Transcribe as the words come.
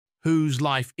Whose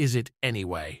life is it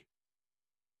anyway?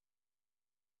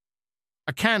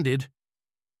 A candid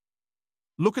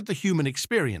look at the human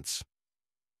experience.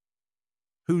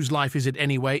 Whose Life Is It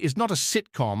Anyway is not a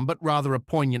sitcom, but rather a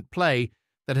poignant play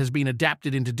that has been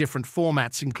adapted into different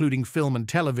formats, including film and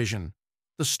television.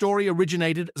 The story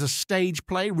originated as a stage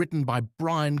play written by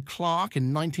Brian Clark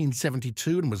in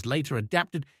 1972 and was later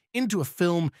adapted into a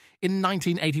film in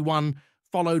 1981,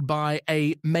 followed by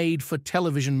a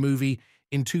made-for-television movie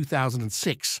in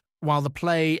 2006. While the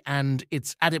play and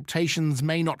its adaptations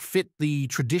may not fit the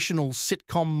traditional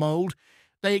sitcom mold,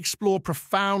 they explore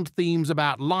profound themes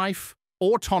about life,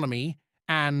 autonomy,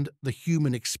 and the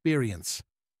human experience.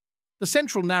 The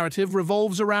central narrative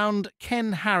revolves around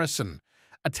Ken Harrison,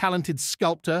 a talented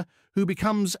sculptor who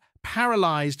becomes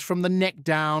paralyzed from the neck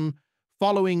down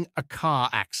following a car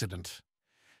accident.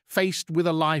 Faced with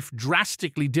a life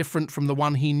drastically different from the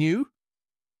one he knew,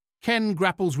 Ken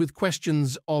grapples with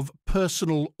questions of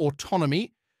personal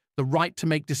autonomy, the right to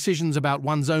make decisions about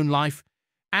one's own life,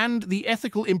 and the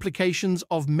ethical implications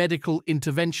of medical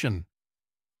intervention.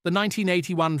 The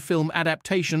 1981 film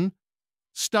adaptation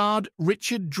starred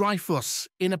Richard Dreyfuss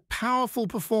in a powerful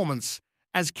performance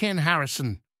as Ken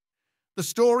Harrison. The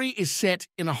story is set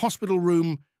in a hospital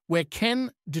room where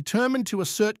Ken, determined to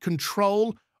assert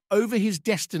control over his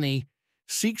destiny,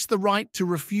 seeks the right to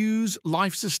refuse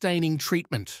life-sustaining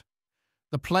treatment.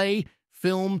 The play,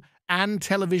 film, and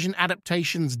television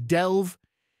adaptations delve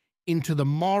into the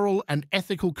moral and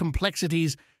ethical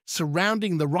complexities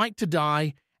surrounding the right to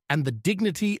die and the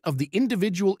dignity of the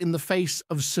individual in the face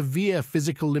of severe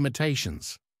physical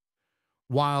limitations.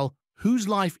 While Whose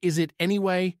Life Is It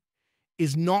Anyway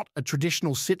is not a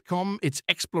traditional sitcom, its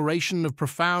exploration of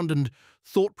profound and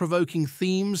thought-provoking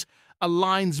themes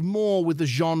aligns more with the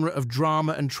genre of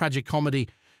drama and tragicomedy.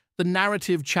 The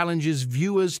narrative challenges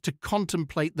viewers to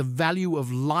contemplate the value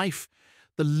of life,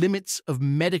 the limits of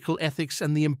medical ethics,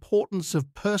 and the importance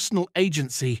of personal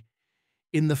agency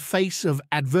in the face of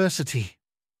adversity.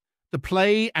 The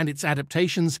play and its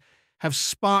adaptations have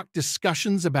sparked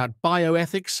discussions about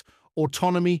bioethics,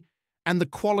 autonomy, and the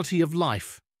quality of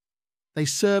life. They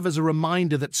serve as a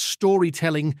reminder that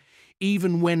storytelling,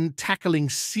 even when tackling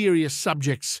serious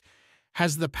subjects,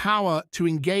 has the power to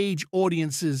engage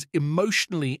audiences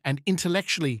emotionally and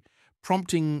intellectually,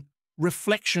 prompting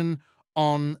reflection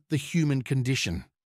on the human condition.